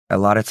a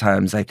lot of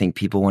times I think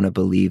people want to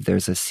believe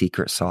there's a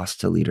secret sauce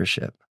to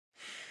leadership.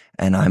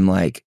 And I'm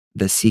like,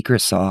 the secret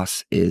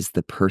sauce is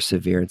the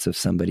perseverance of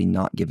somebody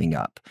not giving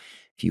up.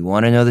 If you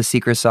want to know the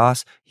secret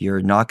sauce,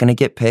 you're not going to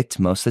get picked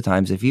most of the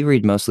times. If you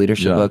read most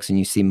leadership books and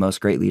you see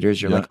most great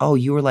leaders, you're like, oh,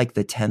 you were like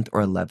the 10th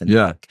or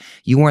 11th pick.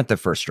 You weren't the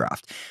first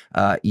draft.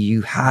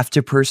 You have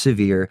to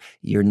persevere.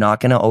 You're not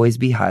going to always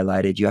be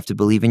highlighted. You have to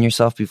believe in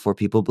yourself before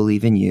people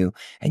believe in you.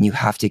 And you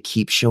have to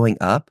keep showing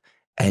up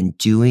and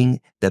doing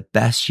the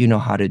best you know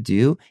how to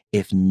do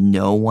if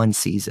no one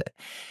sees it.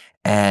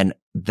 And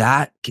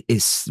that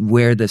is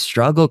where the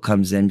struggle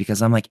comes in,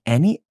 because I'm like,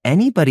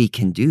 anybody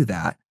can do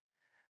that.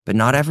 But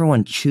not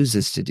everyone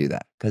chooses to do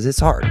that because it's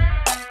hard.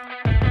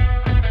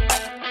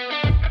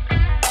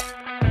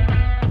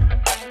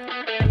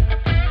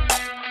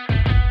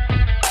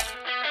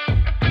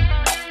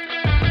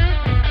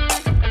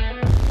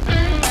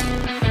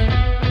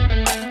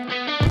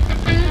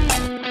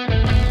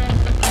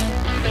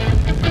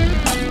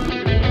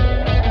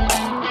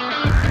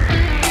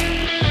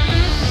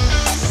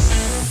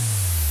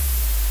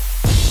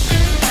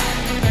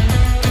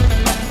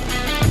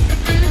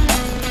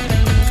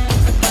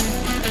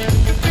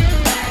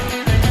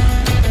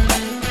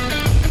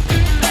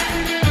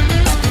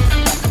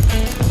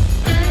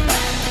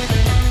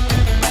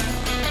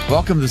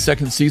 Welcome to the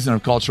second season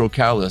of Cultural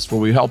Catalyst,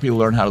 where we help you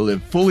learn how to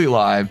live fully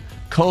alive,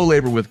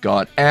 co-labor with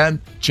God, and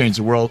change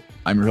the world.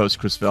 I'm your host,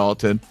 Kris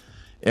Vallotton,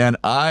 and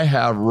I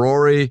have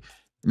Rory.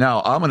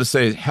 Now, I'm going to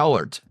say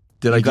Helart.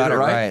 Did I get it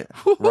right?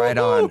 Right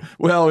on.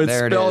 Well, it's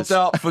spelled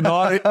out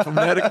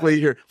phonetically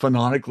here.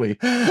 Phonetically.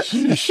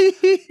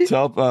 It's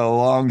up a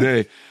long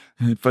day.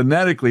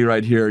 Phonetically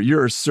right here.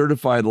 You're a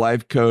certified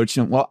life coach.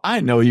 And well,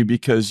 I know you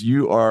because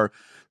you are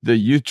the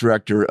youth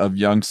director of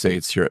Young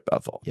Saints here at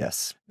Bethel.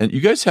 Yes. And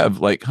you guys have,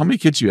 like, how many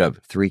kids you have?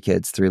 3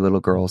 kids, 3 little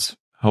girls.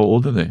 How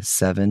old are they?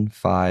 7,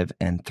 5,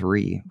 and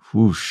 3.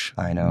 Whoosh.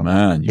 I know.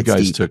 Man, you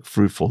guys took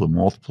fruitful to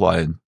multiply.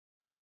 And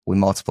we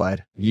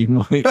multiplied.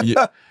 You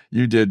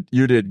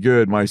did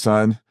good, my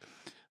son.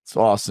 It's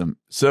awesome.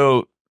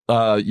 So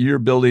you're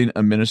building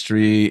a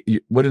ministry.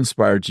 What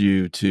inspired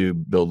you to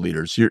build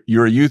leaders?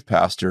 You're a youth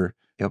pastor.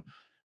 Yep.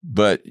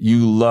 But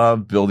you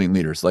love building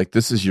leaders. Like,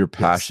 this is your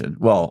passion. Yes.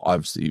 Well,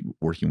 obviously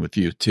working with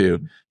youth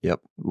too. Yep.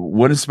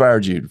 What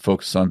inspired you to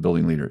focus on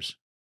building leaders?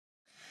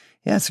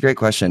 Yeah, it's a great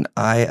question.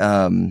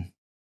 I,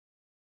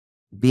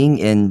 being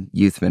in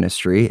youth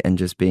ministry and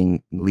just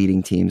being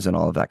leading teams and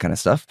all of that kind of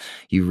stuff,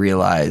 you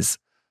realize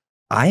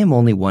I am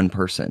only one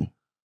person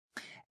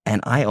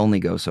and I only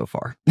go so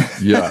far.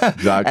 Yeah,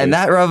 exactly. And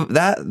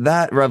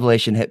that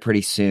revelation hit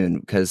pretty soon,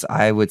 because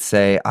I would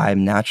say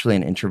I'm naturally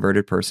an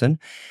introverted person.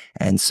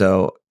 And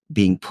so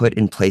being put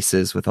in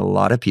places with a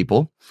lot of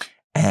people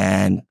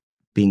and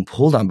being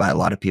pulled on by a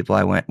lot of people,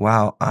 I went,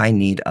 wow, I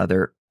need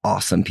other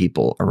awesome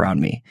people around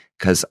me,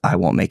 because I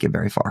won't make it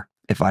very far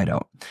if I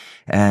don't.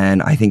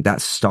 And I think that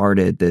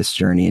started this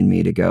journey in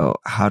me to go,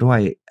 how do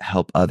I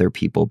help other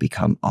people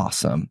become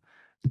awesome,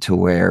 to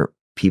where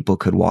people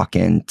could walk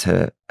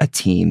into a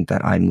team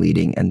that I'm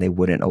leading and they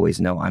wouldn't always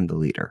know I'm the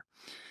leader.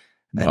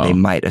 And they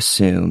might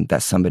assume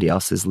that somebody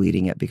else is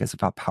leading it because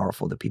of how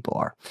powerful the people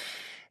are.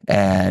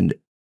 And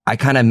I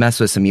kind of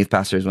mess with some youth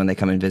pastors when they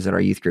come and visit our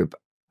youth group.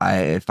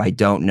 If I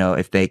don't know,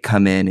 if they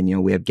come in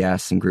and, we have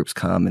guests and groups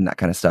come and that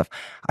kind of stuff,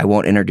 I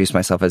won't introduce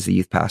myself as the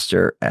youth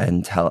pastor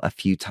until a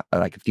few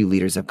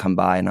leaders have come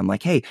by and I'm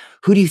like, hey,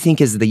 who do you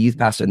think is the youth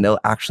pastor? And they'll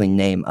actually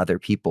name other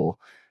people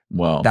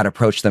that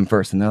approach them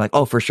first. And they're like,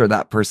 oh, for sure,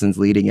 that person's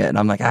leading it. And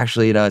I'm like,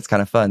 actually, it's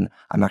kind of fun.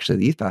 I'm actually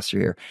the youth pastor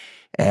here.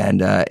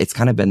 And it's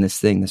kind of been this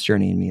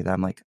journey in me that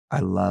I'm like, I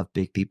love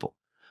big people.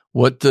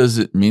 What does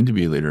it mean to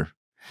be a leader?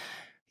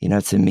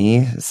 To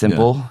me,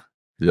 simple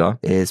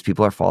is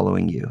people are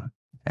following you.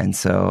 And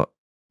so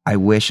I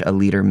wish a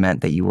leader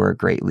meant that you were a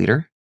great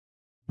leader.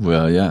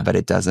 Well, yeah. But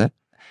it doesn't.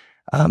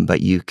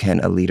 But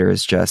a leader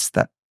is just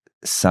that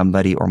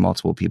somebody or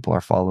multiple people are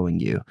following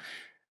you.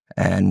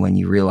 And when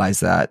you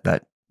realize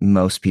that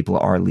most people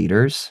are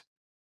leaders,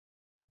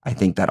 I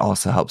think that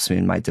also helps me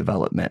in my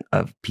development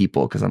of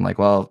people, because I'm like,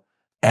 well,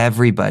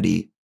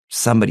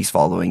 somebody's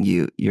following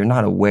you. You're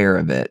not aware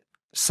of it.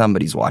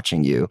 Somebody's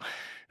watching you.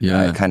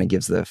 Yeah. It kind of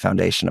gives the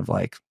foundation of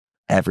like,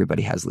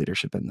 everybody has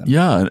leadership in them.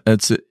 Yeah.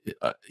 It's,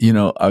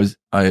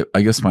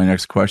 I guess my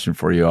next question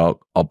for you,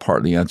 I'll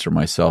partly answer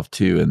myself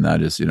too. And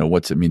that is,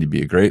 what's it mean to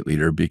be a great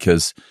leader?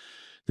 Because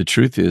the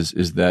truth is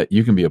that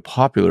you can be a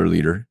popular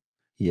leader.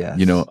 Yes.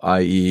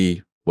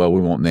 I.e., well,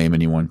 we won't name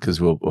anyone because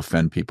we'll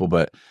offend people,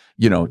 but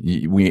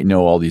we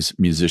know all these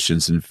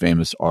musicians and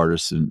famous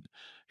artists and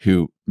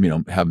who,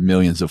 have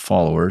millions of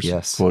followers,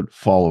 quote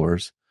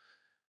followers,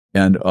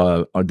 and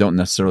don't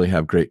necessarily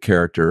have great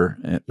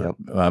character.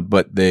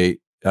 But they,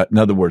 in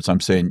other words, I'm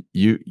saying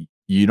you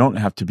don't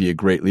have to be a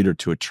great leader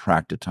to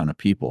attract a ton of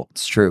people.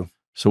 It's true.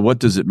 So what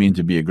does it mean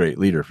to be a great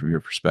leader from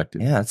your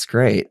perspective? Yeah, it's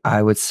great.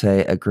 I would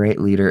say a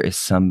great leader is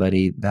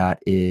somebody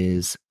that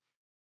is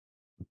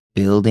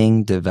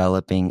building,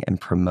 developing,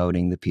 and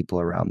promoting the people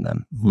around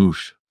them.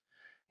 Whoosh.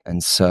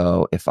 And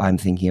so if I'm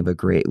thinking of a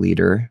great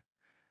leader,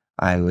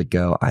 I would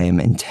go, I am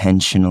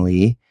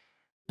intentionally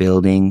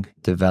building,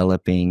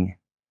 developing,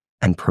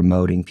 and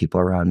promoting people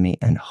around me,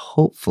 and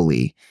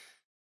hopefully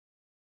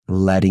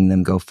letting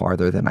them go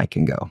farther than I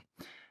can go.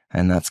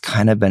 And that's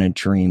kind of been a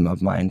dream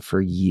of mine for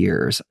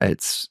years.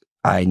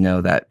 I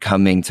know that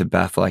coming to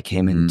Bethel, I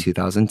came in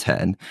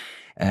 2010,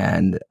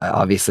 and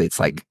obviously it's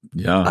like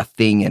a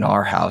thing in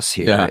our house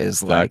here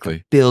is like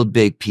build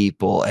big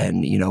people.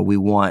 And, we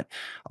want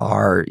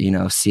our,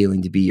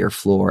 ceiling to be your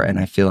floor. And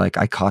I feel like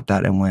I caught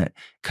that and went,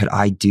 could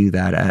I do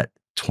that at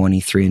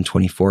 23 and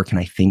 24? Can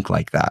I think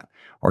like that?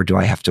 Or do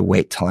I have to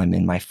wait till I'm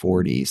in my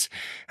 40s?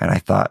 And I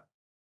thought,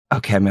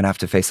 okay, I'm going to have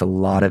to face a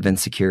lot of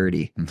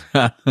insecurity.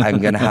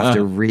 I'm going to have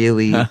to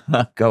really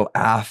go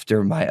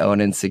after my own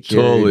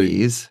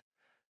insecurities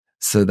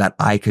so that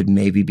I could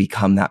maybe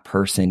become that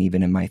person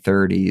even in my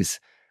 30s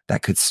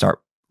that could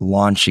start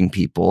launching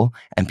people,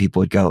 and people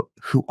would go,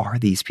 who are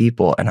these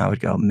people? And I would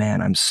go,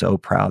 man, I'm so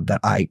proud that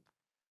I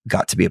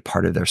got to be a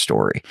part of their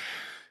story.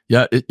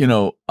 Yeah,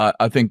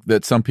 I think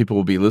that some people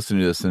will be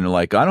listening to this and they're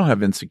like, I don't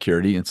have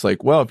insecurity. It's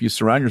like, well, if you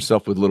surround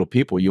yourself with little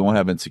people, you won't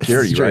have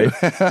insecurity, right?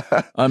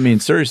 I mean,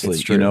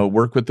 seriously,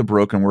 work with the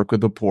broken, work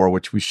with the poor,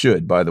 which we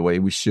should, by the way,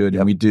 and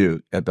we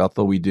do. At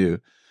Bethel, we do.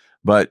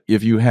 But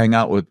if you hang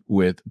out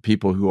with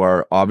people who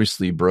are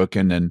obviously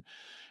broken and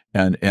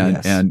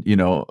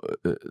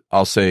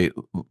I'll say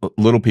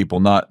little people,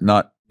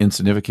 not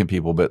insignificant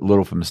people, but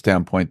little from the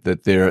standpoint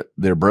that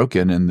they're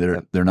broken and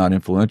they're not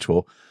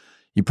influential,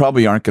 you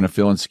probably aren't going to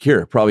feel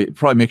insecure. Probably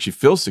makes you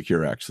feel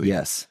secure, actually.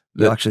 Yes.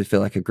 You actually feel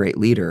like a great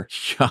leader.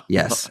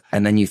 Yes.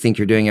 And then you think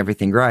you're doing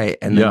everything right.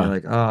 And then you're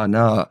like, oh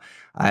no,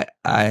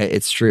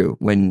 it's true.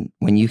 When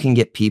you can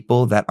get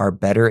people that are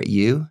better at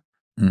you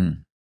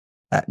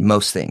at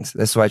most things,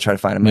 that's why I try to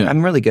find them.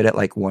 I'm really good at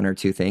like one or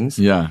two things.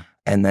 Yeah.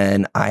 And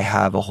then I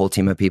have a whole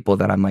team of people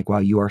that I'm like, wow,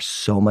 you are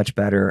so much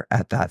better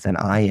at that than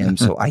I am.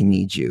 So I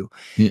need you.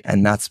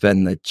 And that's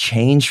been the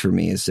change for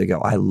me, is to go,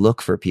 I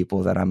look for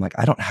people that I'm like,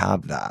 I don't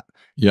have that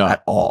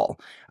at all.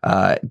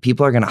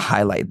 People are going to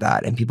highlight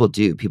that, and people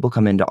do. People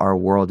come into our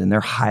world and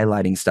they're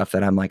highlighting stuff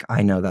that I'm like,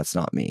 I know that's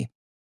not me.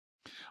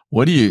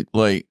 What do you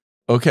like?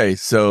 Okay.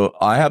 So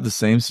I have the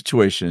same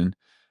situation.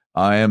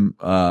 I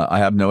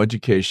have no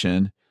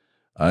education.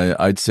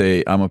 I'd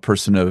say I'm a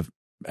person of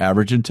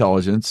average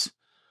intelligence.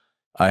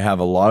 I have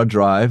a lot of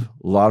drive,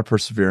 a lot of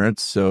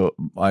perseverance. So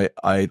I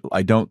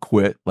don't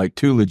quit, like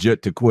too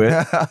legit to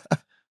quit.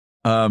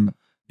 But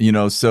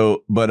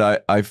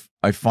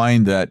I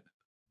find that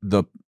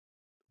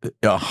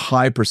a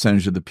high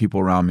percentage of the people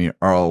around me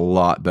are a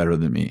lot better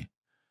than me.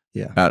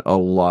 Yeah. At a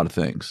lot of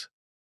things,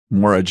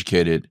 more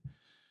educated,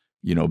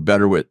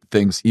 better with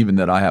things even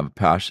that I have a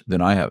passion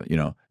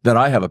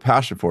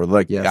for,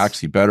 like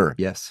actually better.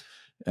 Yes.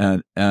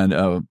 And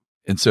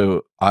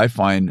so I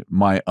find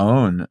my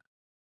own,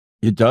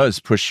 it does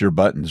push your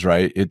buttons,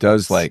 right? It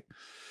does, like,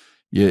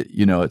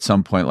 at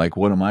some point, like,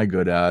 what am I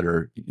good at?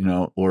 Or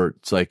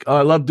it's like, oh,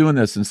 I love doing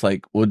this. And it's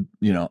like, well,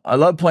 I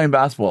love playing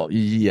basketball.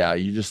 Yeah.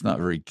 You're just not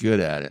very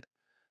good at it.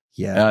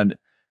 Yeah.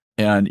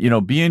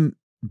 And being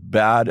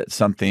bad at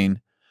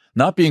something,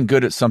 not being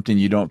good at something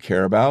you don't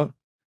care about.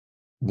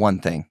 One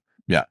thing.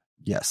 Yeah.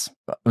 Yes.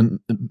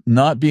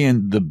 Not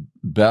being the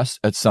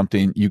best at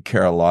something you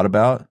care a lot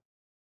about.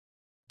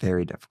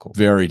 Very difficult.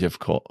 Very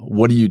difficult.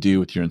 What do you do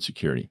with your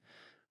insecurity?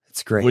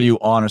 It's great. What do you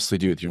honestly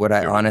do with your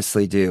insecurity? What I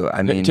honestly do,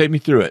 I mean, take me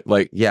through it.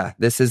 Like,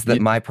 this is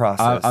my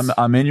process.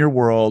 I'm in your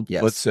world,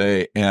 let's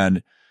say,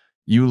 and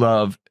you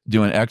love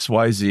doing X,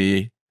 Y,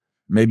 Z.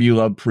 Maybe you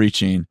love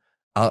preaching.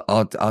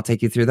 I'll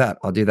take you through that.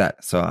 I'll do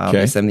that. So I'm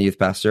the youth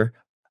pastor.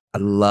 I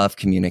love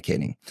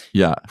communicating.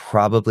 Yeah.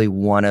 Probably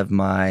one of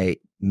my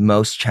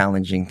most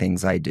challenging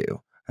things I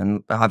do.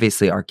 And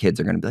obviously our kids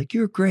are going to be like,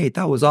 you're great.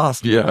 That was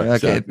awesome. Yeah. Okay.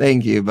 Exactly.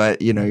 Thank you.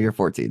 But you're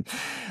 14.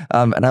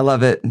 And I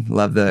love it.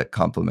 Love the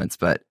compliments,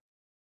 but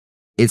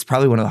it's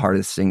probably one of the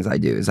hardest things I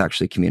do is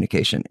actually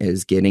communication,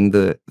 is getting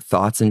the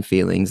thoughts and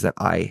feelings that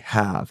I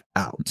have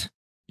out.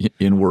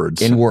 In words.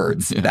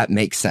 That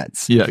make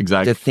sense. Yeah,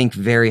 exactly. To think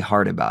very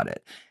hard about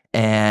it.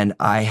 And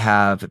I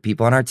have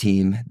people on our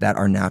team that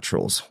are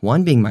naturals.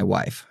 One being my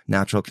wife,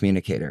 natural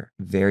communicator,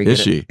 very good. Is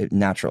she?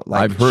 Natural.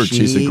 Like, I've heard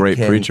she's a great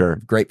preacher.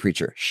 Great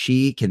preacher.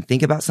 She can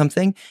think about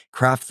something,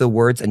 craft the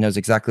words, and knows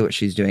exactly what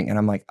she's doing. And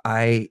I'm like,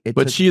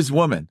 she is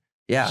woman.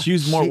 Yeah. She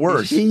uses more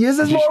words. She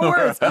uses more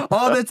words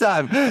all the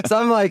time. So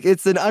I'm like,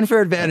 it's an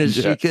unfair advantage.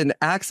 Yeah. She can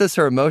access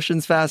her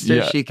emotions faster.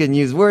 Yeah. She can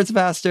use words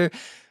faster.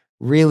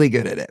 Really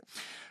good at it.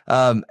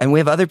 And we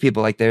have other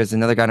people, like there's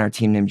another guy on our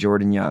team named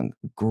Jordan Young,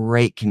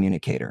 great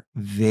communicator,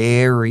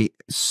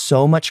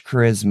 so much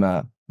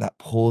charisma that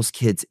pulls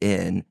kids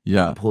in,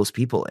 pulls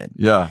people in.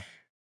 Yeah.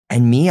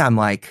 And me, I'm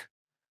like,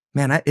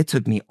 man, it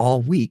took me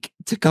all week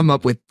to come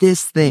up with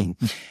this thing.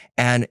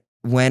 And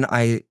when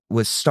I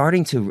was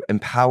starting to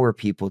empower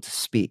people to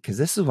speak, because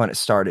this is when it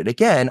started.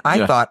 Again,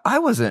 I thought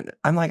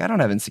I'm like, I don't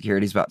have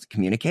insecurities about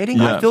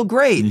communicating. I feel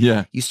great.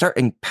 Yeah. You start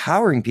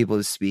empowering people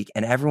to speak,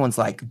 and everyone's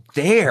like,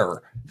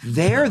 they're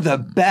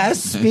the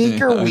best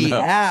speaker we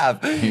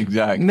have.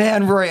 Exactly.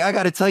 Man, Rory, I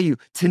got to tell you,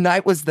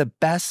 tonight was the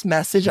best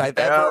message I've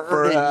ever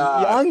heard in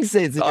young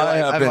saints. I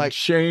have been like,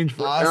 changed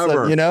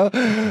forever. Awesome, you know?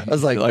 I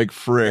was like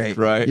frick,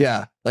 right?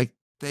 Yeah. Like,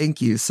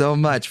 thank you so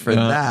much for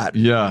that.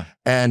 Yeah.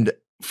 And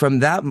from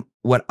that,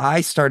 what I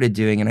started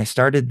doing, and I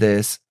started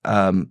this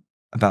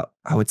about,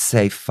 I would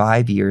say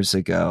 5 years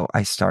ago,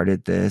 I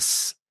started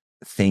this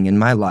thing in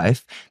my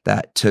life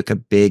that took a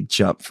big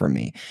jump for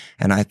me.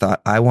 And I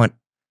thought, I want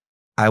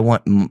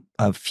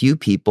a few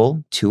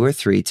people, 2 or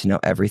 3, to know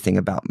everything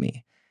about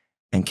me.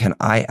 And can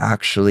I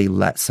actually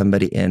let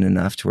somebody in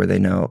enough to where they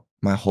know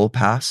my whole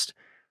past,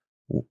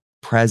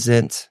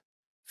 present,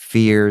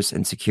 fears,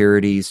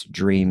 insecurities,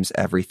 dreams,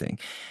 everything.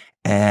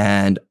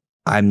 And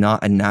I'm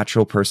not a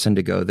natural person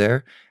to go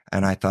there.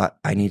 And I thought,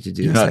 I need to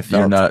do this.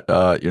 You're not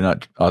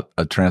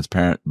a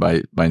transparent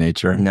by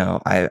nature.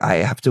 No, I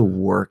have to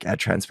work at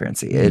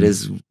transparency. It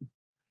is,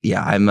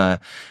 I'm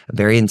a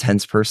very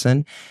intense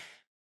person.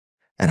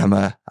 And I'm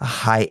a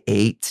high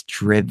 8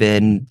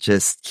 driven,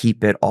 just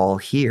keep it all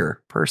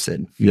here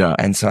person. Yeah.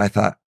 And so I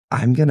thought,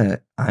 I'm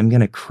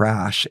gonna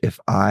crash if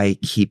I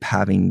keep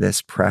having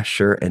this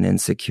pressure and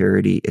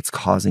insecurity. It's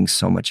causing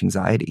so much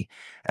anxiety.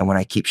 And when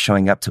I keep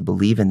showing up to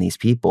believe in these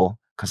people,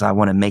 because I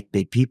want to make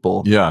big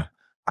people,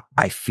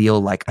 I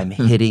feel like I'm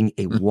hitting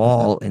a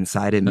wall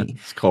inside of me.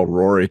 It's called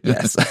Rory.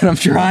 Yes. And I'm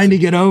trying to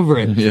get over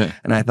it. Yeah.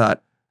 And I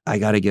thought, I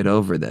got to get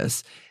over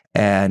this.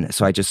 And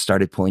so I just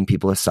started pulling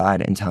people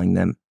aside and telling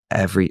them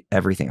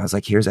everything. I was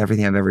like, here's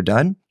everything I've ever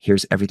done.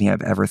 Here's everything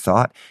I've ever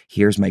thought.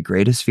 Here's my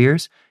greatest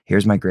fears.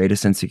 Here's my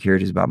greatest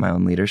insecurities about my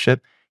own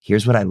leadership.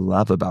 Here's what I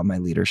love about my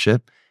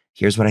leadership.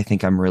 Here's what I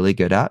think I'm really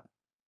good at.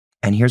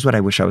 And here's what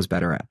I wish I was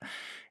better at.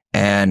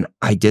 And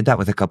I did that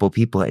with a couple of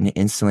people, and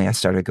instantly I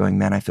started going,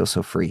 man, I feel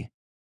so free.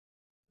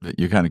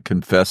 You kind of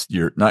confessed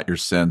not your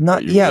sin,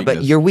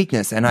 but your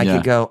weakness. And I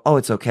could go, oh,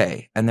 it's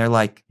okay. And they're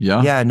like,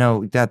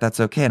 no, that's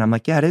okay. And I'm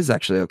like, yeah, it is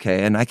actually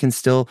okay. And I can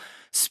still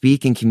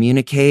speak and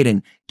communicate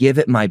and give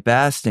it my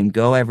best and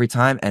go every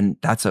time. And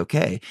that's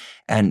okay.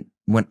 And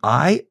when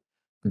I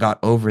got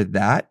over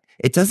that,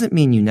 it doesn't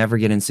mean you never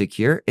get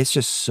insecure. It's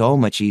just so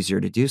much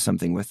easier to do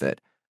something with it.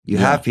 You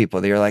have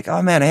people that you're like,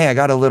 oh man, hey, I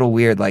got a little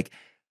weird. Like,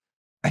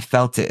 I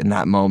felt it in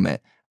that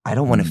moment. I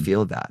don't want to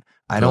feel that.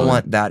 I don't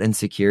want that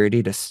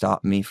insecurity to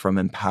stop me from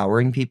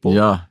empowering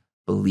people,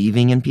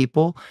 believing in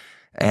people.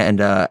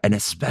 And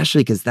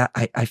especially because that,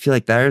 I feel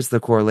like there's the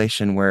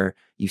correlation where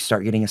you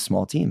start getting a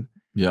small team.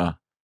 Yeah.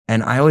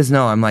 And I always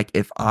know, I'm like,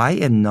 if I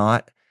am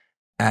not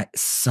at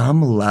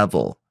some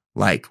level,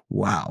 like,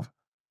 wow,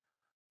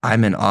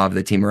 I'm in awe of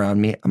the team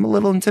around me, I'm a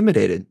little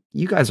intimidated.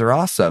 You guys are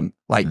awesome.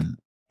 Like,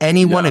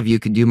 any one of you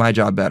could do my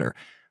job better.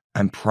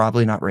 I'm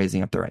probably not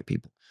raising up the right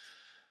people.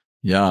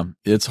 Yeah,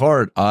 it's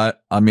hard. I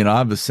mean, I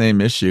have the same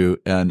issue,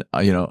 and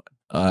there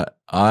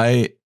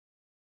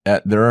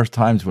are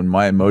times when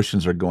my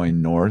emotions are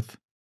going north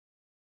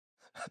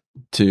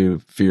to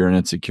fear and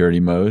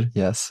insecurity mode.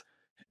 Yes.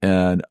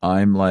 And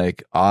I'm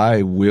like,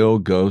 I will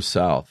go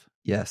south.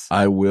 Yes.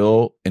 I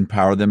will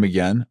empower them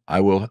again. I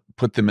will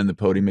put them in the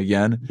podium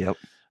again. Yep.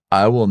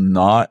 I will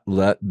not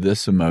let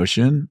this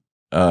emotion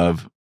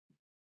of,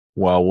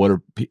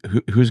 well,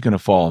 who's going to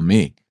follow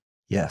me?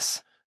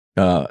 Yes.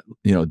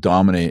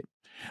 Dominate.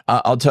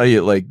 I'll tell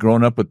you, like,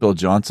 growing up with Bill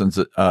Johnson's,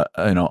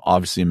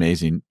 obviously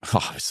amazing.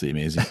 Obviously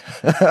amazing.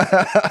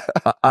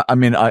 I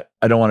mean, I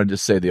don't want to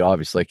just say the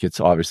obvious, like, it's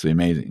obviously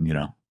amazing,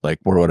 like,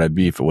 where would I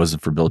be if it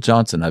wasn't for Bill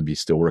Johnson? I'd be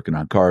still working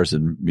on cars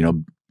and,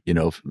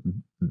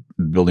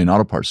 building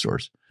auto parts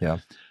stores. Yeah.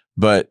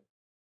 But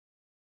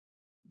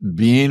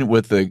being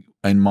with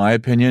in my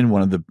opinion,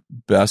 one of the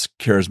best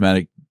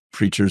charismatic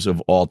preachers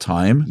of all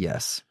time.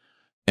 Yes.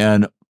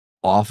 And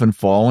often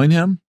following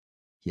him.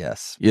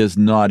 Yes. Is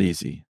not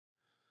easy.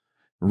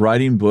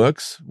 Writing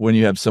books when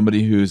you have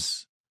somebody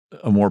who's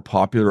a more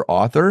popular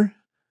author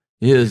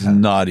is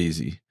not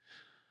easy.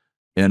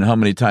 And how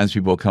many times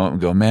people come up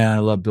and go, man, I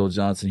love Bill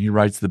Johnson. He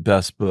writes the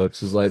best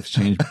books. His life's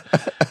changed.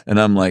 And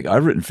I'm like,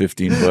 I've written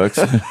 15 books.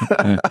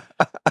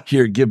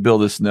 Here, give Bill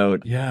this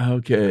note. Yeah,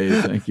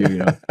 okay. Thank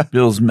you.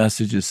 Bill's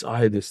messages.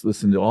 I just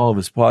listened to all of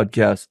his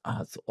podcasts. Oh,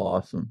 it's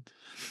awesome.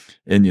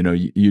 And,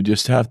 you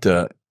just have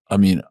to, I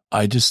mean,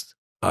 I just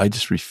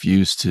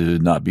refuse to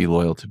not be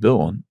loyal to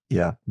Bill. And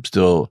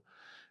still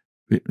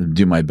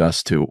do my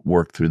best to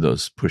work through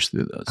those, push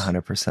through those.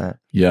 100%.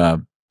 Yeah.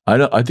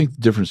 I think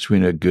the difference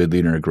between a good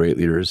leader and a great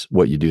leader is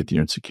what you do with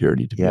your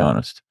insecurity, to be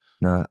honest.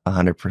 No,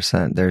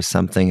 100%. There's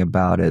something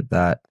about it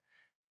that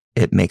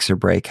it makes or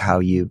break how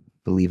you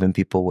believe in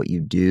people, what you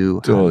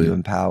do, how you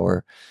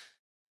empower.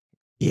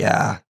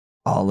 Yeah.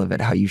 All of it,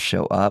 how you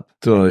show up.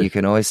 Totally. You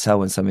can always tell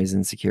when somebody's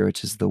insecure,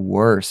 which is the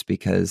worst,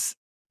 because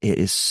it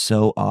is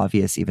so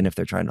obvious, even if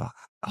they're trying to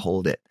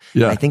hold it.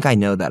 Yeah. I think I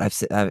know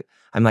that.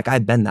 I'm like,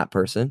 I've been that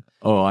person.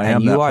 Oh, I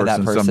am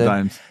that person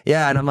sometimes.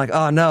 Yeah. And I'm like,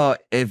 oh no,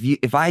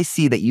 if I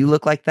see that you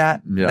look like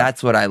that,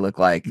 that's what I look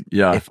like.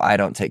 Yeah. If I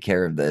don't take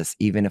care of this,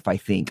 even if I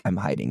think I'm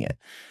hiding it.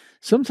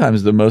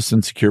 Sometimes the most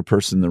insecure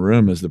person in the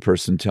room is the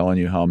person telling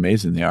you how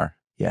amazing they are.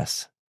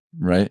 Yes.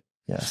 Right?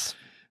 Yes.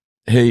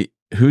 Hey,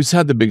 who's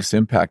had the biggest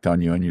impact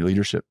on you and your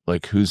leadership?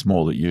 Like, who's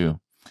molded you?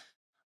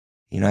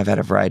 I've had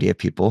a variety of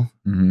people.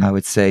 I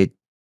would say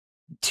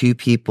 2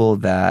 people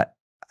that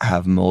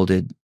have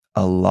molded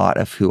a lot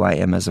of who I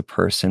am as a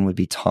person would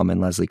be Tom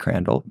and Leslie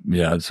Crandall.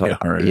 Yeah,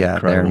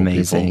 they're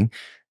amazing.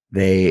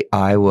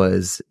 I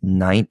was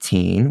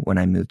 19 when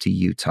I moved to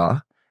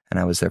Utah, and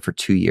I was there for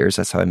 2 years.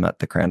 That's how I met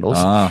the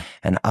Crandalls.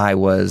 And I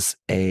was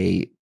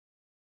a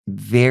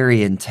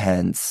very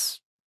intense,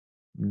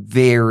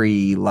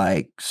 very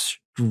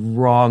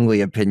strongly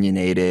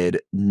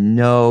opinionated,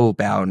 no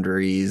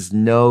boundaries,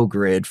 no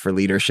grid for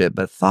leadership,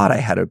 but thought I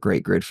had a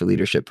great grid for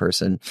leadership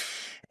person.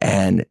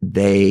 And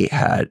they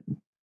helped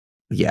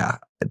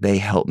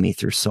me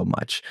through so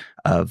much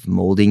of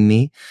molding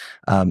me.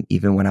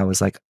 Even when I was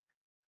like,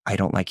 I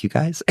don't like you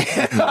guys.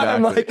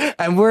 Exactly.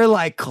 And we're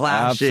like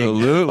clashing.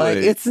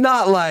 Absolutely. It's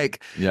not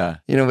like,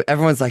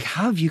 everyone's like,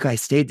 how have you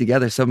guys stayed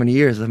together so many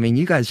years? I mean,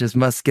 you guys just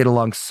must get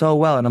along so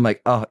well. And I'm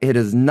like, oh, it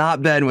has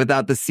not been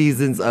without the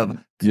seasons of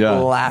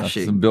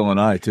clashing. That's Bill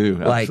and I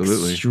too.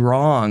 Absolutely.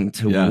 Strong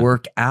to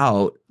work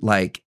out.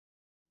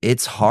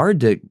 It's hard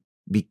to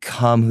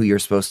become who you're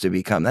supposed to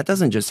become. That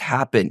doesn't just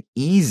happen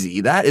easy.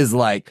 That is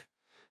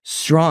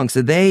strong.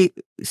 So they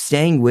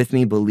staying with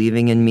me,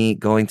 believing in me,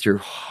 going through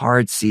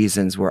hard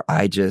seasons where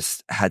I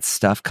just had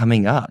stuff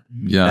coming up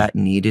that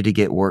needed to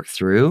get worked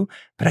through,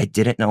 but I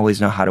didn't always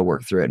know how to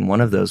work through it. And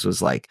one of those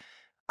was I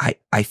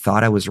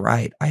thought I was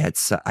right. I have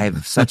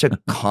such a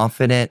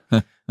confident,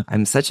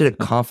 I'm such a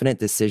confident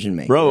decision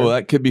maker. Bro,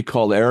 that could be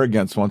called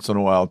arrogance once in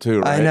a while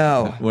too, right? I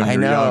know.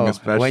 Young,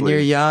 especially. When you're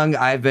young,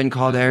 I've been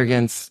called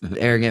arrogant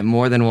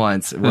more than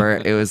once, where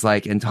it was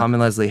and Tom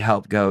and Leslie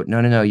helped go,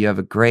 no, you have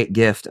a great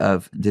gift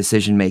of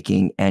decision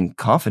making and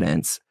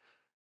confidence.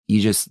 You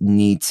just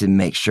need to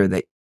make sure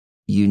that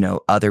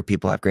other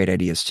people have great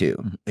ideas too.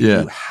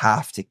 You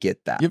have to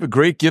get that. You have a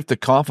great gift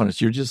of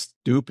confidence. You're just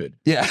stupid.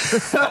 Yeah.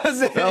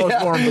 That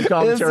was more of a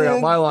commentary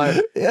on my life.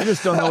 You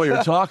just don't know what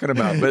you're talking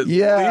about. But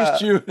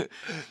at least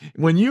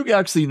when you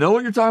actually know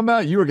what you're talking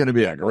about, you are going to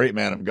be a great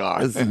man of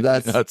God.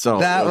 That's all.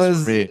 That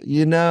was for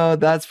me.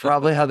 That's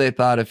probably how they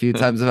thought a few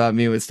times about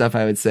me with stuff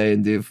I would say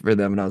and do for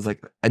them. And I was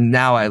like, and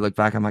now I look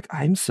back, I'm like,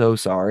 I'm so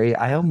sorry.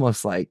 I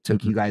almost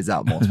took you guys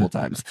out multiple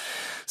times.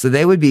 So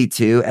they would be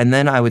 2. And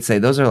then I would say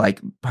those are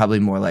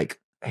probably more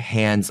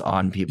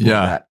hands-on people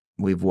that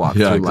we've walked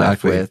through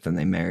life with, and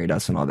they married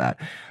us and all that.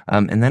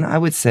 And then I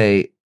would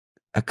say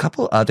a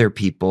couple other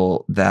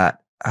people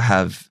that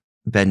have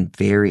been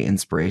very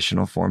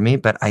inspirational for me,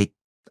 but I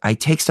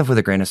take stuff with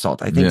a grain of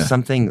salt. I think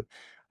something,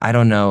 I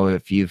don't know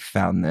if you've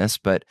found this,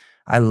 but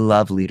I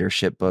love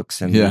leadership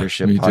books and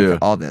leadership podcasts,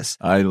 all this.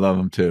 I love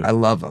them too. I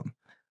love them.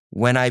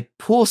 When I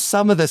pull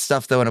some of the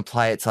stuff though and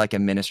apply it to a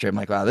ministry, I'm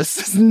like, wow, this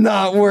does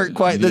not work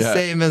quite the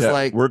same as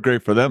work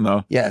great for them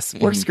though. Yes,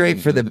 works great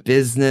for the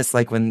business.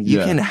 When you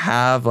can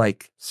have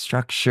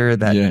structure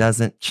that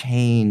doesn't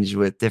change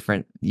with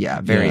different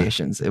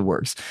variations, it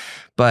works.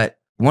 But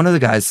one of the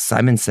guys,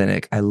 Simon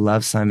Sinek, I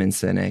love Simon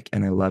Sinek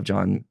and I love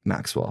John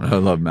Maxwell. I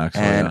love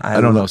Maxwell. And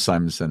I don't know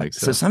Simon Sinek.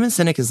 So Simon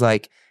Sinek is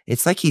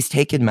it's he's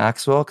taken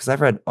Maxwell, because I've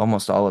read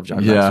almost all of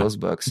John Maxwell's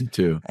books. Me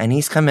too. And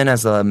he's come in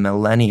as a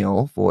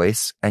millennial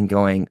voice and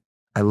going,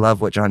 I love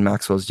what John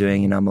Maxwell's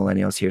doing, and now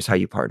millennials, here's how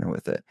you partner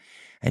with it.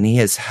 And he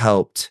has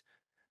helped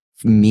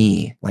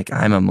me,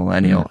 I'm a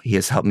millennial, he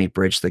has helped me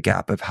bridge the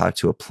gap of how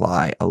to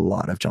apply a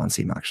lot of John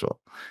C. Maxwell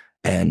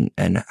and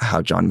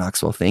how John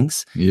Maxwell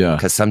thinks. Yeah.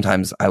 Because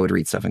sometimes I would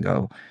read stuff and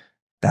go,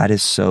 that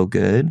is so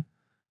good,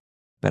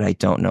 but I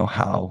don't know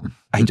how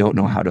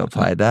to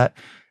apply that.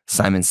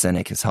 Simon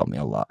Sinek has helped me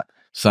a lot.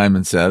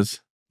 Simon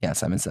says. Yeah,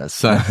 Simon says.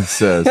 Simon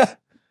says.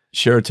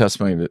 Share a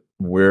testimony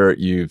where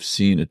you've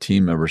seen a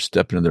team member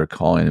step into their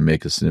calling and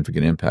make a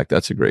significant impact.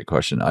 That's a great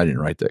question. I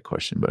didn't write that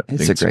question, but I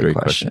think it's a great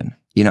question.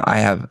 I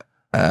have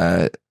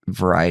a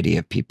variety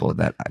of people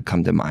that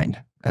come to mind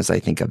as I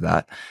think of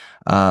that.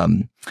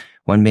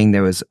 One being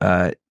there was,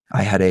 I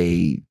had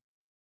it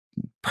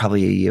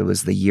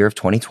was the year of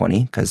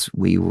 2020, because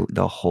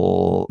the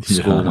whole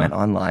school went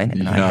online,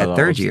 and I had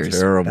third years.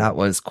 Terrible. That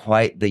was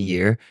quite the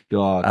year.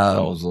 God, I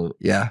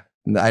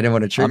didn't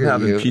want to trigger you.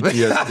 I'm having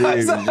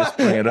PTSD. Just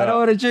bring it up. I don't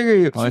want to trigger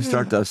you. I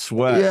start to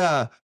sweat.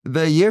 Yeah,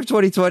 the year of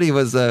 2020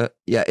 was a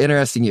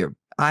interesting year.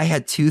 I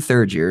had 2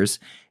 third years,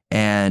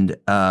 and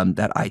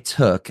that I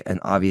took, and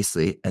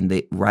obviously,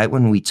 right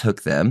when we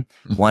took them,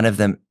 one of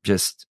them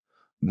just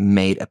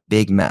made a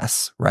big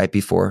mess right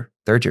before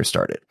third year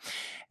started,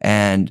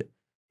 and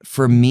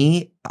for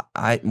me,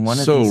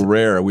 so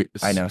rare.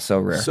 I know, so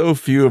rare. So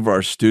few of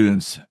our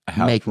students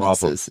have make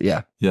problems. messes.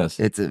 Yeah. Yes.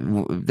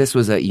 This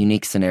was a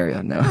unique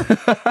scenario. No.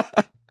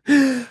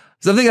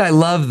 Something I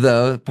love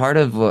though, part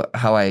of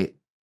how I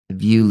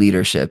view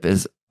leadership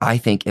is, I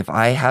think if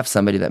I have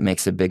somebody that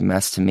makes a big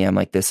mess to me, I'm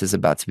like, this is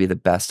about to be the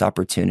best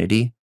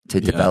opportunity to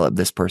develop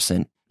this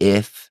person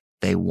if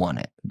they want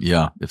it.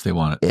 Yeah, if they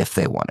want it. If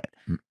they want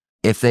it.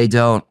 If they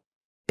don't,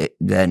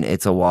 then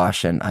it's a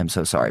wash, and I'm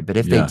so sorry. But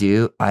if they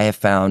do, I have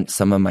found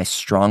some of my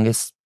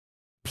strongest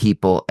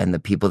people, and the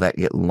people that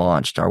get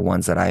launched are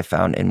ones that I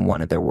found in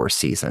one of their worst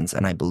seasons,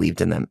 and I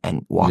believed in them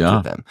and walked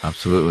with them.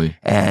 Absolutely.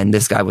 And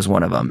this guy was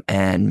one of them,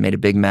 and made a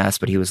big mess,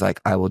 but he was like,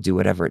 I will do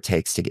whatever it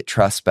takes to get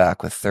trust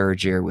back with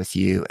third year with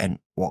you and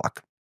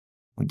walk.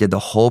 We did the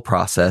whole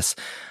process,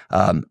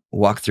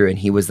 walked through, and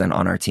he was then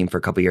on our team for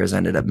a couple of years,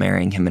 ended up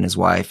marrying him and his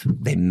wife.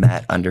 They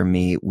met under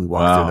me. We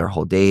walked through their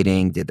whole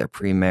dating, did their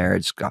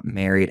pre-marriage, got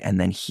married.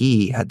 And then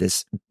he had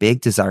this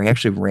big desire. He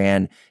actually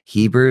ran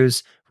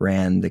Hebrews,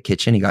 ran the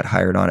kitchen. He got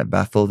hired on at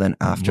Bethel. Then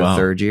after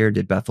third year,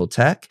 did Bethel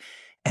Tech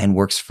and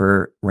works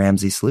for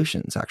Ramsey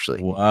Solutions,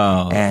 actually.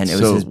 Wow. And it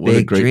was his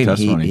big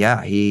dream.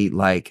 He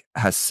like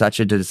has such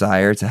a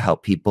desire to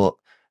help people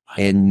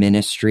in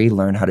ministry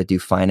learn how to do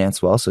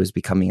finance well. So he's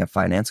becoming a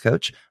finance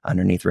coach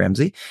underneath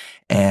Ramsey.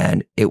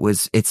 And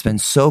it's been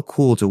so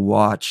cool to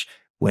watch.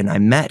 When I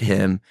met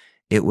him,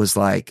 it was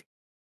like,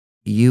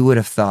 you would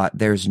have thought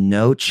there's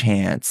no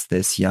chance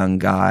this young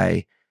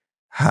guy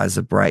has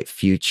a bright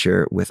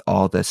future with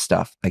all this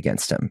stuff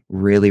against him.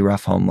 Really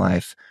rough home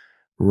life,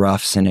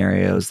 rough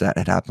scenarios that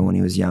had happened when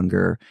he was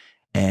younger,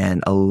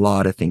 and a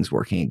lot of things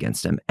working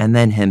against him. And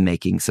then him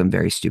making some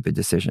very stupid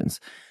decisions.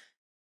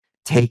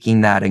 Taking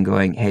that and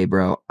going, hey,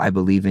 bro, I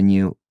believe in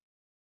you.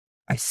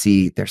 I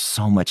see there's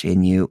so much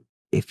in you.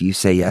 If you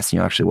say yes and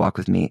you actually walk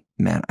with me,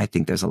 man, I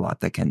think there's a lot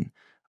that can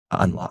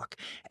unlock.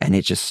 And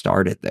it just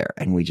started there.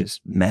 And we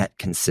just met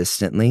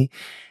consistently.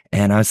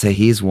 And I would say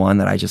he's one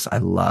that I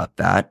love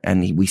that.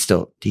 And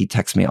he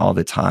texts me all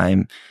the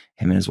time.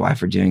 Him and his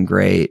wife are doing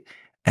great.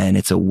 And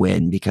it's a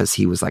win because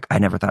he was like, I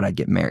never thought I'd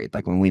get married.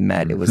 Like when we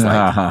met, it was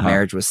like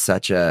marriage was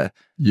such a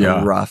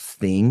rough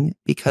thing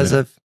because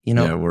of,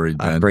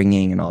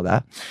 upbringing and all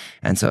that.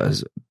 And so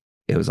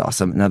it was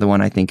awesome. Another one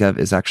I think of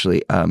is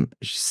actually,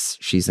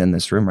 she's in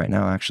this room right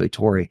now, actually,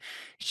 Tori.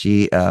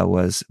 She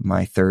was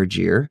my third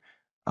year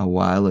a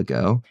while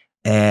ago.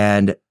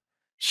 And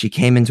she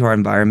came into our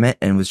environment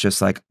and was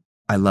just like,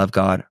 I love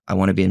God. I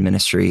want to be in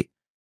ministry,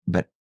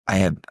 but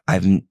I've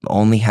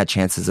only had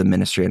chances of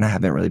ministry and I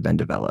haven't really been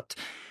developed.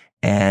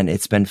 And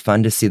it's been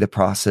fun to see the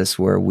process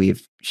where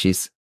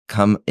she's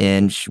come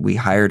in. We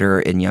hired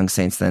her in Young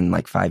Saints then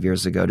like 5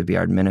 years ago to be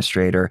our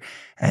administrator,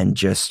 and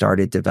just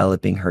started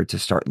developing her to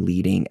start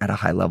leading at a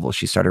high level.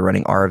 She started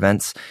running our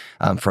events.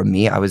 From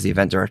me, I was the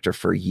event director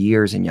for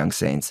years in Young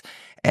Saints.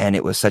 And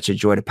it was such a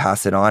joy to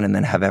pass it on and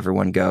then have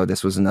everyone go.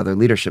 This was another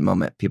leadership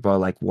moment. People are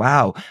like,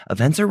 wow,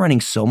 events are running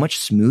so much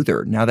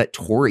smoother now that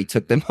Tori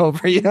took them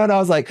over, And I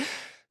was like,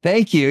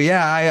 thank you.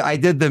 Yeah, I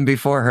did them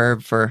before her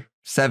for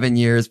 7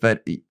 years,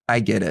 but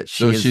I get it.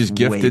 She's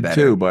gifted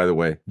too, by the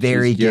way.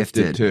 Very she's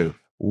gifted too.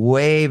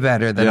 Way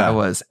better than I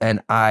was.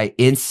 And I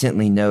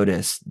instantly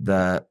noticed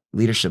the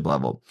leadership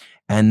level.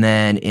 And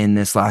then in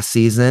this last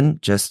season,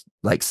 just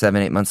like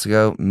 7-8 months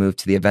ago, moved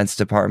to the events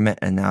department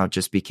and now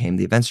just became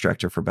the events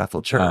director for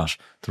Bethel Church.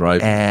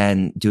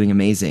 And doing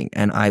amazing.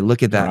 And I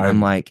look at that and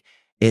I'm like,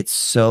 it's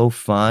so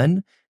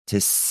fun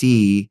to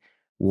see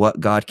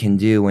what God can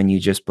do when you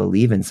just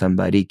believe in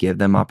somebody, give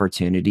them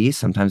opportunities,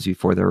 sometimes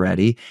before they're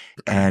ready,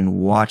 and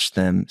watch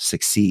them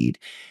succeed.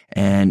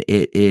 And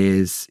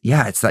it's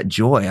that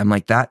joy. I'm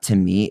like, that to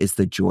me is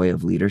the joy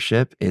of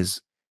leadership,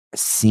 is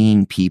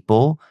seeing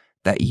people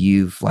that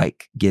you've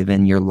like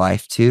given your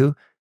life to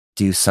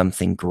do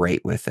something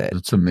great with it.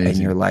 That's amazing.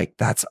 And you're like,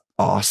 that's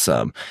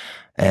awesome.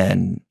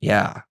 And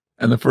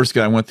And the first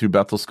guy went through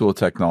Bethel School of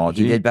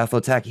Technology. He did Bethel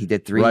Tech. He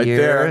did 3 There,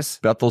 years.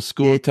 Bethel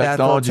School of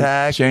Technology.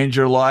 Change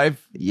your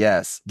life.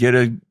 Yes. Get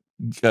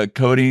a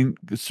coding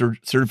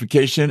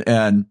certification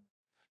and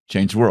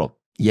change the world.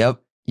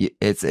 Yep.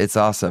 It's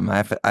awesome.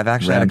 I've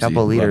actually had a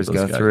couple of leaders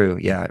go through.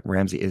 Yeah.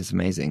 Ramsey is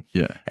amazing.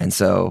 Yeah. And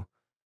so,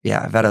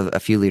 I've had a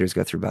few leaders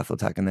go through Bethel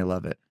Tech and they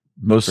love it.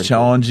 Most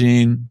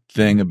challenging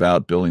thing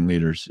about building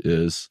leaders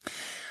is?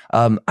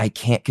 I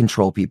can't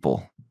control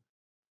people.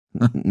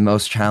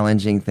 Most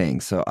challenging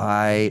thing. So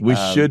we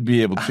should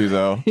be able to,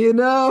 though.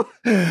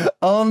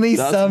 Only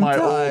That's sometimes. My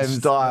old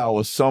style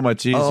was so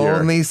much easier.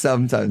 Only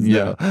sometimes.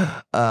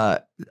 Yeah. No.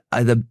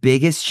 The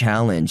biggest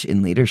challenge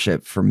in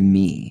leadership for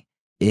me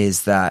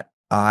is that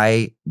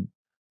I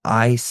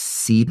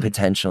see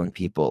potential in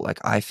people. Like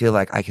I feel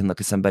like I can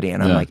look at somebody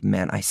and I'm like,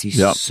 man, I see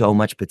so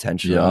much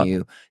potential in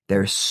you.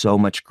 There's so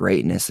much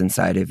greatness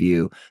inside of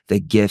you.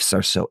 The gifts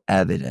are so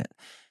evident.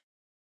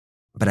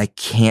 But I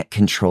can't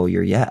control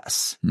your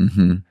yes.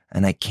 Mm-hmm.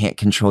 And I can't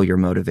control your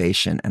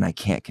motivation. And I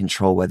can't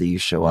control whether you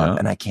show up.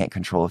 And I can't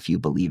control if you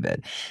believe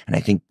it. And I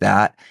think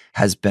that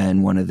has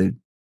been one of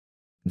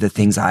the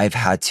things I've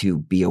had to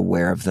be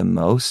aware of the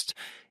most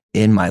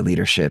in my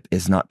leadership,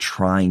 is not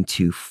trying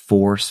to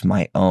force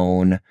my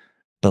own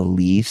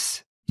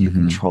beliefs to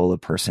control a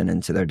person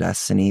into their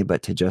destiny,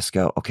 but to just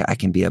go, okay, I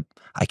can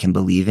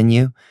believe in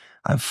you.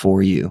 I'm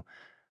for you,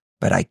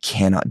 but I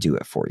cannot do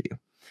it for you.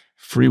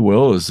 free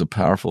will is a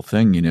powerful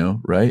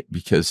thing, right?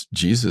 Because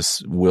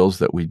Jesus wills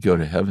that we'd go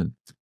to heaven.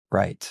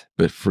 Right.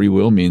 But free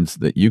will means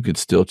that you could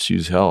still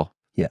choose hell.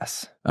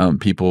 Yes.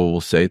 People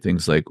will say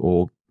things like,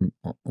 well,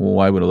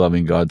 why would a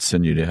loving God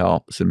send me to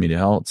hell?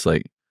 It's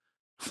like,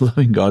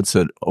 loving God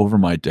said, over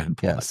my dead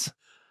body. Yes.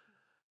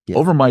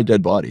 Over my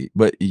dead body.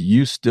 But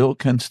you still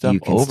can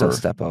step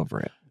over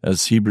it.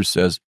 As Hebrews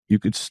says, you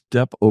could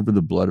step over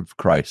the blood of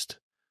Christ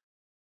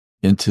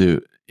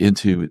into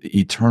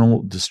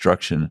eternal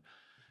destruction,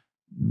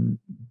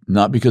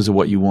 not because of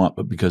what you want,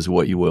 but because of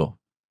what you will.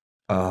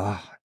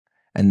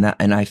 And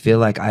I feel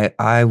like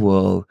I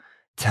will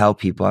tell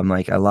people, I'm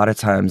like, a lot of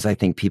times I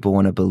think people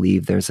want to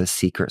believe there's a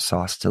secret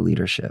sauce to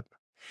leadership.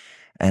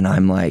 And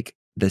I'm like,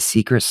 the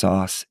secret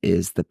sauce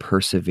is the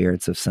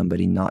perseverance of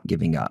somebody not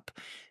giving up.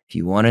 If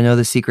you want to know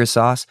the secret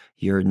sauce,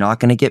 you're not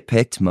going to get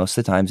picked most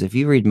of the times. If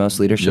you read most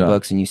leadership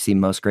books and you see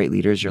most great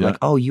leaders, you're like,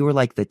 oh, you were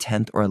like the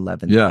 10th or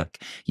 11th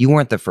pick. You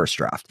weren't the first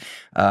draft.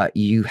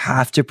 You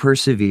have to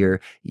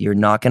persevere. You're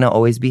not going to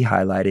always be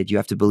highlighted. You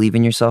have to believe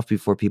in yourself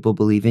before people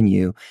believe in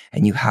you.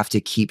 And you have to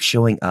keep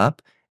showing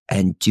up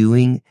and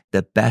doing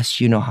the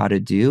best you know how to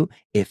do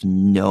if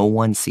no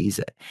one sees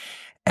it.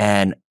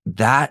 And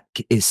that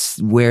is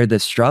where the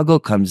struggle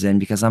comes in,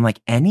 because I'm like,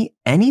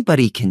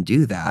 anybody can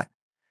do that.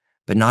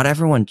 But not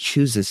everyone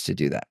chooses to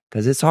do that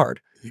because it's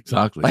hard.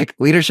 Exactly. Like,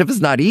 leadership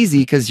is not easy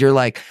because you're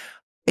like,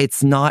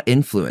 it's not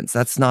influence.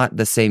 That's not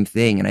the same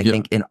thing. And I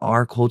think in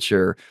our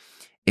culture,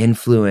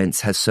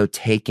 influence has so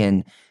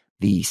taken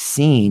the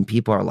scene.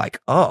 People are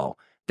like, oh,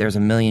 there's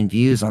 1 million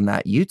views on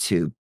that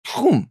YouTube.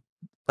 Boom.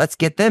 Let's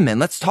get them in.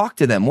 Let's talk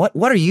to them. What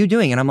are you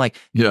doing? And I'm like,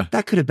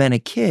 that could have been a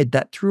kid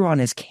that threw on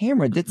his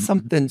camera, did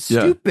something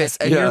stupid.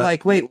 And you're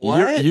like, wait,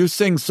 what? You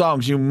sing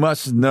songs. You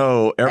must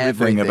know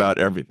everything about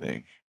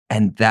everything.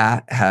 And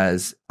that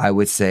has, I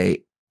would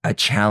say, a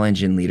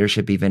challenge in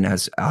leadership, even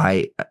as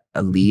I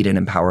lead and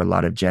empower a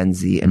lot of Gen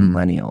Z and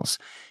millennials,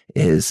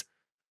 is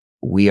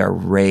we are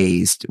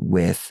raised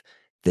with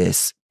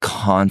this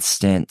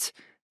constant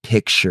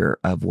picture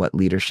of what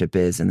leadership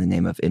is in the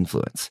name of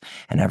influence.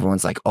 And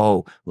everyone's like,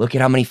 oh, look at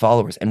how many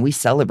followers. And we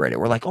celebrate it.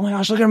 We're like, oh my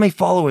gosh, look at how many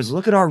followers.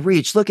 Look at our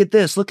reach. Look at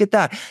this. Look at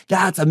that.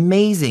 That's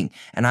amazing.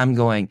 And I'm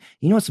going,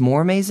 you know what's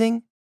more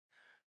amazing?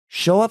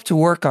 Show up to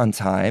work on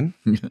time.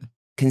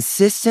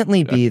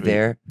 Consistently be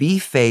there, be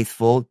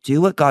faithful,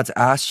 do what God's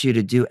asked you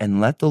to do,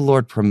 and let the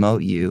Lord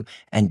promote you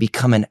and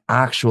become an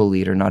actual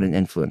leader, not an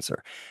influencer.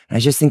 And I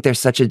just think there's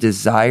such a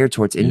desire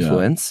towards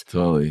influence. Yeah,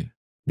 totally.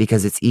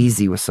 Because it's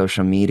easy with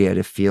social media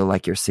to feel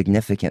like you're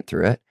significant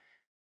through it,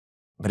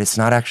 but it's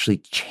not actually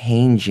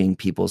changing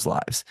people's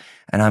lives.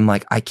 And I'm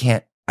like, I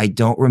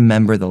don't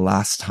remember the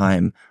last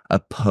time a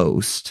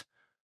post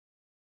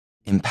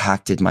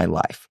impacted my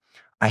life.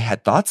 I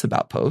had thoughts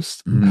about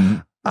posts.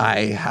 I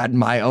had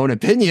my own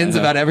opinions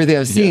about everything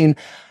I've seen.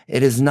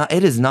 It has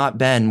not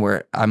been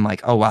where I'm like,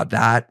 oh wow,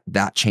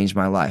 that changed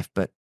my life.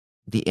 But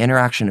the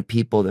interaction of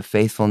people, the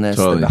faithfulness,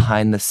 the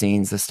behind the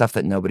scenes, the stuff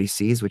that nobody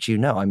sees, which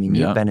I mean,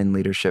 you've been in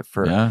leadership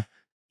for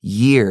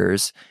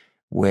years,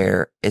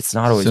 where it's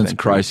not always since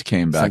Christ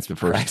came back the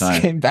first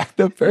time. Came back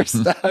the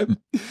first time.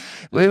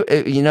 We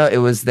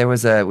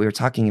were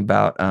talking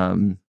about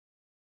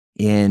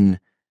in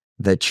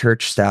the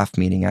church staff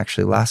meeting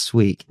actually last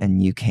week,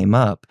 and you came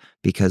up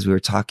because we were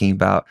talking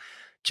about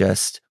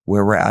just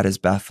where we're at as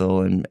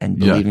Bethel and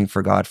believing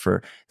for God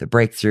for the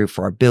breakthrough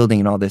for our building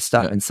and all this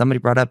stuff. And somebody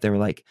brought up, they were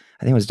like,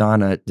 I think it was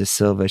Donna De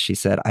Silva. She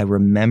said, I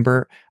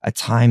remember a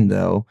time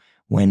though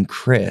when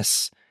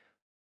Kris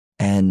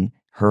and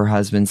her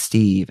husband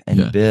Steve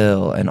and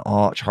Bill and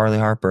all Charlie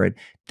Harper,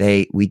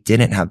 we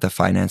didn't have the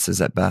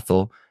finances at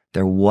Bethel.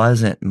 There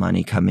wasn't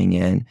money coming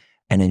in,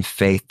 and in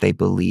faith they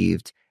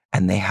believed,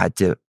 and they had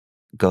to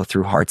go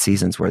through hard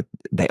seasons where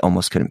they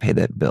almost couldn't pay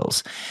the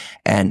bills.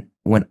 And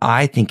when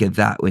I think of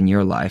that in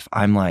your life,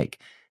 I'm like,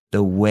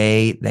 the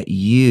way that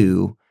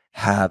you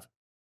have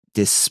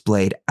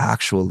displayed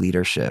actual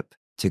leadership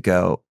to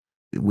go,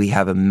 we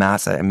have a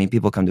massive, I mean,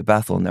 people come to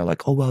Bethel and they're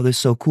like, oh, wow, this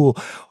is so cool.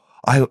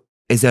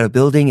 Is that a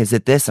building? Is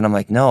it this? And I'm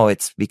like, no,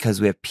 it's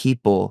because we have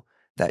people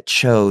that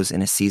chose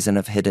in a season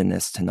of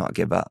hiddenness to not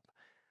give up.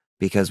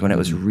 Because when it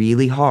was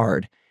really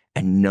hard,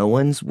 and no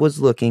one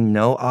was looking,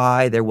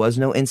 there was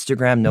no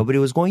Instagram. Nobody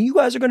was going, you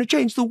guys are going to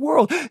change the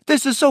world.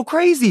 This is so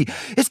crazy.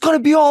 It's going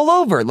to be all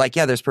over. Like,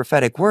 yeah, there's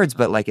prophetic words,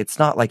 but like, it's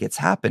not like it's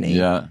happening.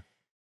 Yeah.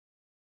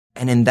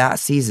 And in that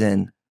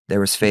season, there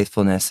was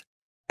faithfulness,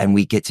 and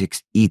we get to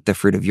eat the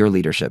fruit of your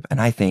leadership.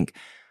 And I think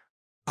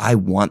I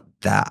want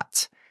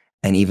that.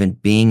 And even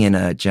being in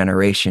a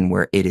generation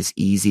where it is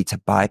easy to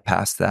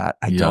bypass that,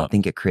 I don't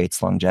think it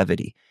creates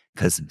longevity,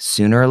 because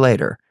sooner or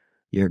later,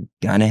 you're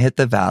going to hit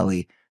the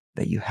valley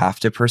that you have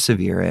to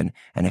persevere in.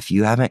 And if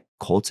you haven't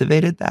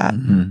cultivated that,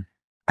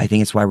 I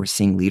think it's why we're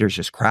seeing leaders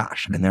just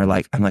crash. And I'm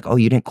like, oh,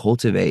 you didn't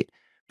cultivate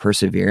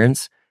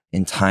perseverance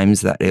in times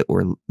that it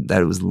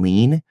was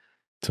lean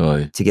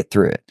to get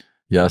through it.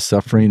 Yeah,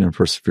 suffering and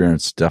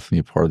perseverance, definitely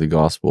a part of the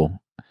gospel.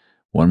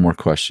 One more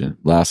question,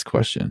 last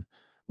question.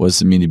 What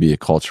does it mean to be a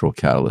cultural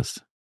catalyst?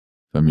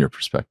 from your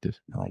perspective?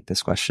 I like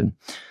this question.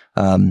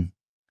 To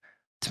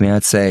me,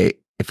 I'd say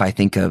if I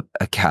think of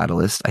a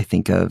catalyst, I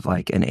think of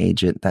like an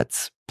agent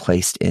that's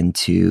placed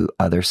into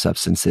other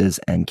substances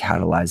and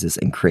catalyzes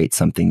and creates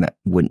something that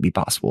wouldn't be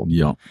possible.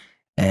 Yeah.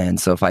 And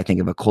so if I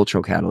think of a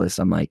cultural catalyst,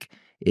 I'm like,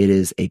 it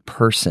is a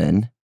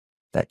person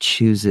that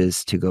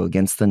chooses to go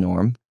against the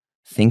norm,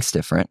 thinks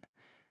different,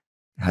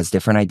 has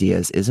different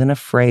ideas, isn't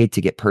afraid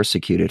to get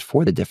persecuted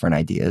for the different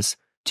ideas,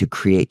 to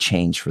create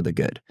change for the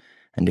good.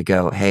 And to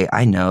go, hey,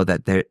 I know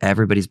that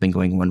everybody's been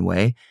going one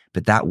way,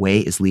 but that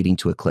way is leading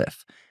to a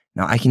cliff.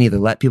 Now I can either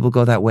let people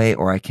go that way,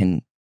 or I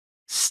can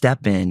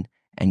step in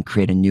and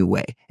create a new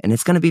way. And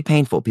it's going to be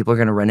painful. People are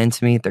going to run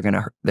into me. They're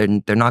not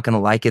going to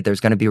like it.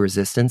 There's going to be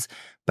resistance,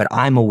 but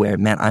I'm aware,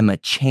 man, I'm a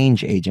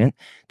change agent.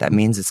 That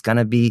means it's going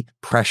to be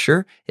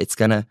pressure. It's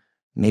going to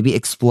maybe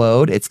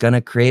explode. It's going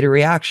to create a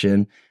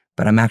reaction,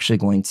 but I'm actually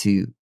going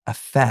to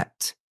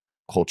affect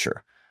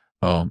culture.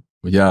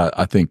 Yeah,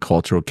 I think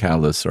cultural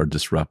catalysts are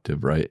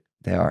disruptive, right?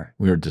 They are.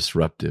 We are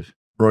disruptive.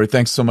 Rory,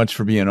 thanks so much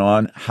for being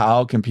on.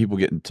 How can people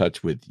get in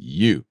touch with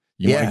you?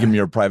 You want to give me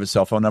your private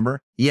cell phone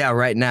number? Yeah,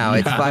 right now.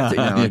 It's 5.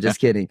 No, I'm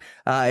just kidding.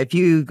 If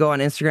you go on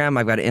Instagram,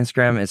 I've got an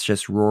Instagram. It's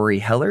just Rory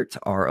Helart,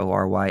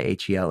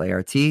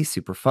 RoryHelart.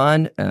 Super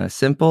fun,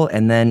 simple.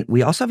 And then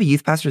we also have a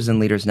Youth Pastors and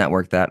Leaders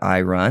Network that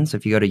I run. So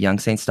if you go to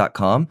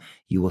youngsaints.com,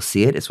 you will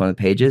see it. It's one of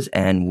the pages.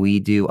 And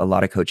we do a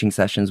lot of coaching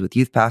sessions with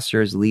youth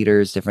pastors,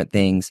 leaders, different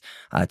things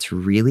to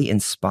really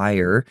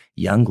inspire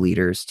young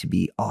leaders to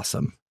be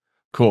awesome.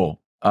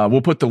 Cool.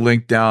 We'll put the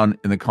link down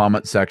in the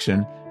comment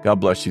section. God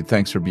bless you.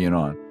 Thanks for being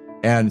on.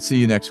 And see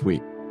you next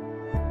week.